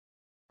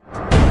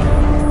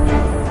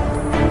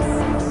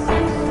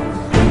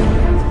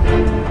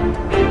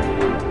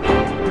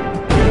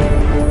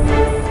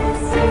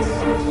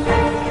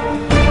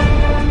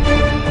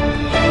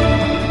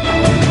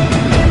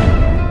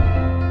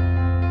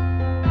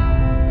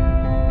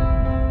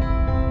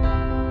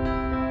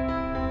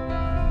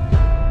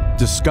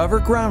Discover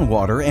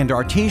groundwater and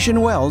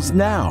artesian wells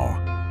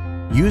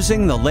now,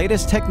 using the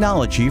latest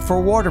technology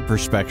for water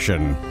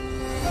perspection.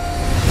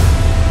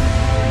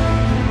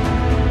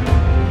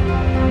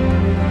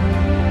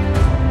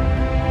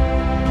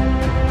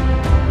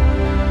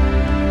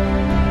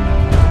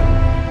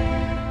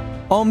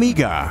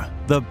 Omega,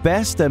 the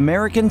best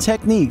American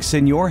techniques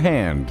in your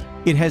hand.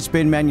 It has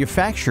been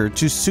manufactured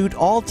to suit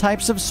all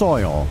types of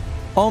soil.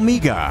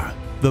 Omega,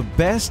 the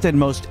best and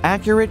most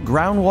accurate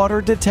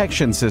groundwater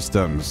detection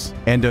systems,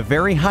 and a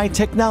very high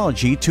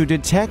technology to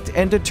detect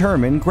and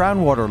determine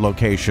groundwater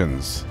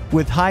locations,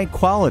 with high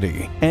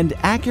quality and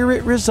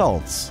accurate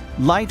results,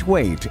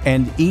 lightweight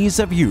and ease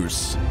of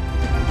use.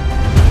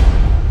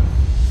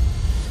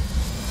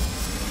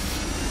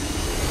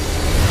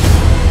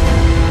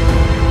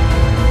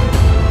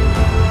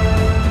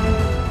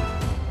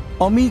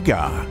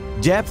 Omega.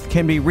 Depth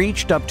can be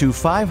reached up to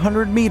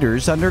 500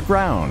 meters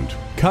underground,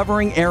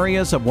 covering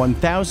areas of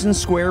 1,000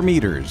 square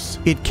meters.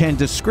 It can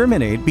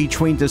discriminate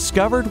between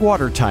discovered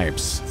water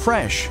types,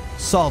 fresh,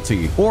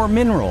 salty, or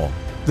mineral.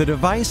 The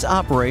device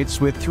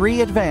operates with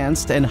 3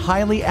 advanced and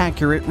highly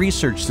accurate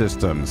research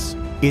systems.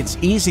 Its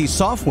easy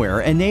software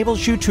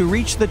enables you to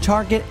reach the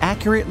target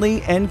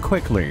accurately and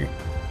quickly.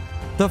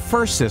 The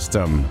first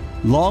system,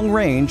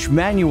 long-range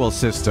manual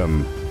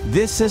system.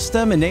 This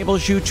system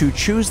enables you to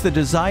choose the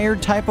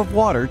desired type of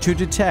water to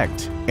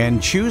detect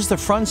and choose the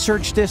front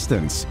search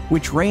distance,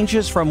 which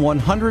ranges from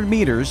 100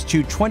 meters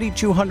to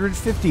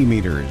 2,250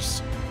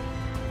 meters.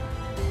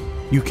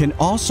 You can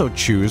also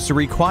choose the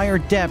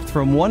required depth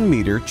from 1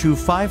 meter to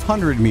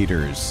 500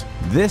 meters.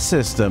 This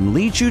system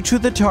leads you to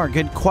the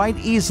target quite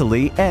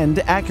easily and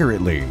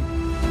accurately.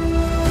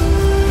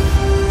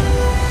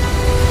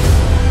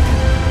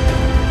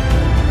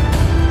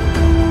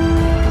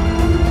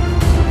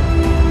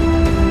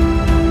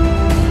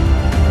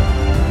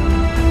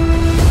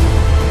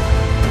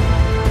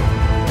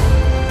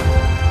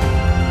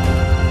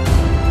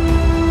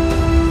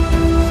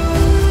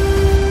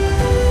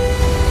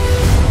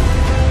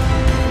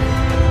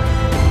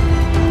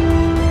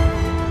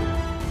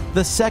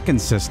 The second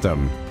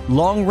system,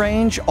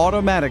 long-range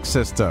automatic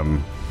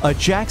system.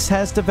 Ajax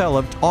has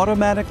developed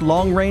automatic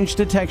long-range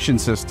detection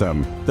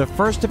system, the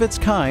first of its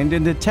kind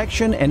in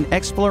detection and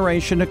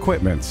exploration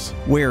equipments,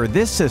 where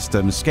this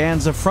system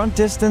scans a front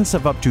distance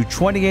of up to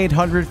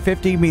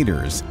 2,850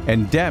 meters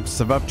and depths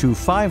of up to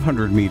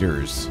 500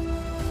 meters,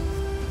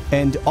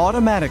 and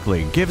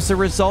automatically gives the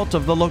result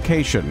of the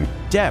location,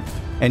 depth,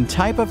 and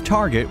type of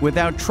target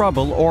without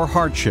trouble or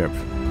hardship.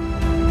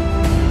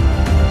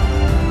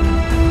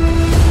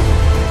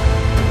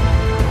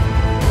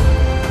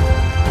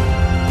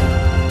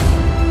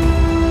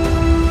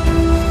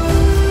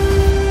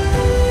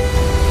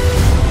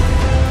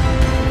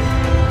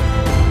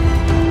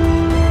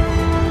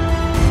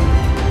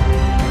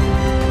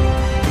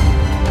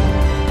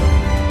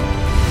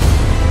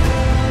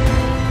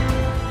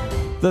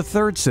 The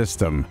third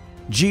system,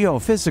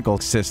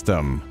 geophysical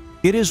system.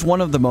 It is one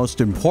of the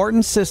most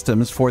important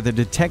systems for the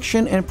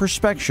detection and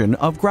perspection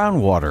of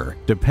groundwater,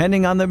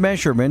 depending on the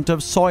measurement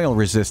of soil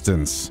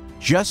resistance.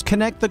 Just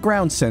connect the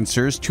ground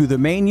sensors to the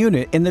main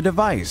unit in the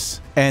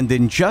device, and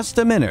in just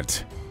a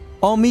minute,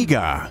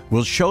 Omega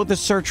will show the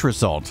search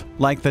result,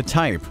 like the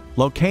type,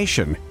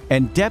 location,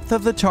 and depth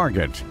of the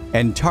target,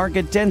 and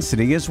target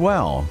density as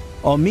well.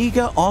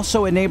 Omega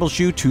also enables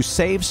you to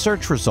save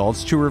search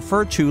results to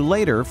refer to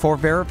later for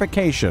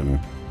verification.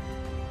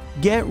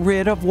 Get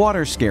rid of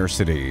water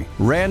scarcity,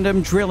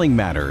 random drilling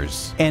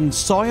matters, and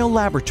soil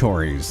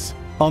laboratories.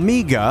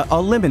 Omega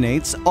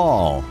eliminates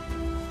all.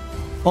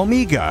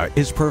 Omega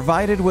is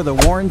provided with a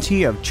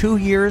warranty of 2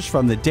 years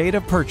from the date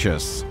of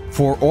purchase.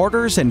 For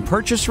orders and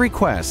purchase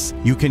requests,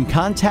 you can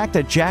contact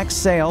Ajax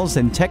sales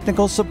and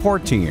technical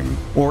support team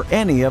or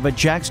any of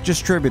Ajax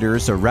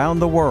distributors around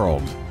the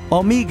world.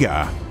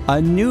 Omega,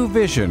 a new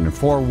vision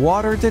for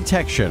water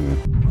detection.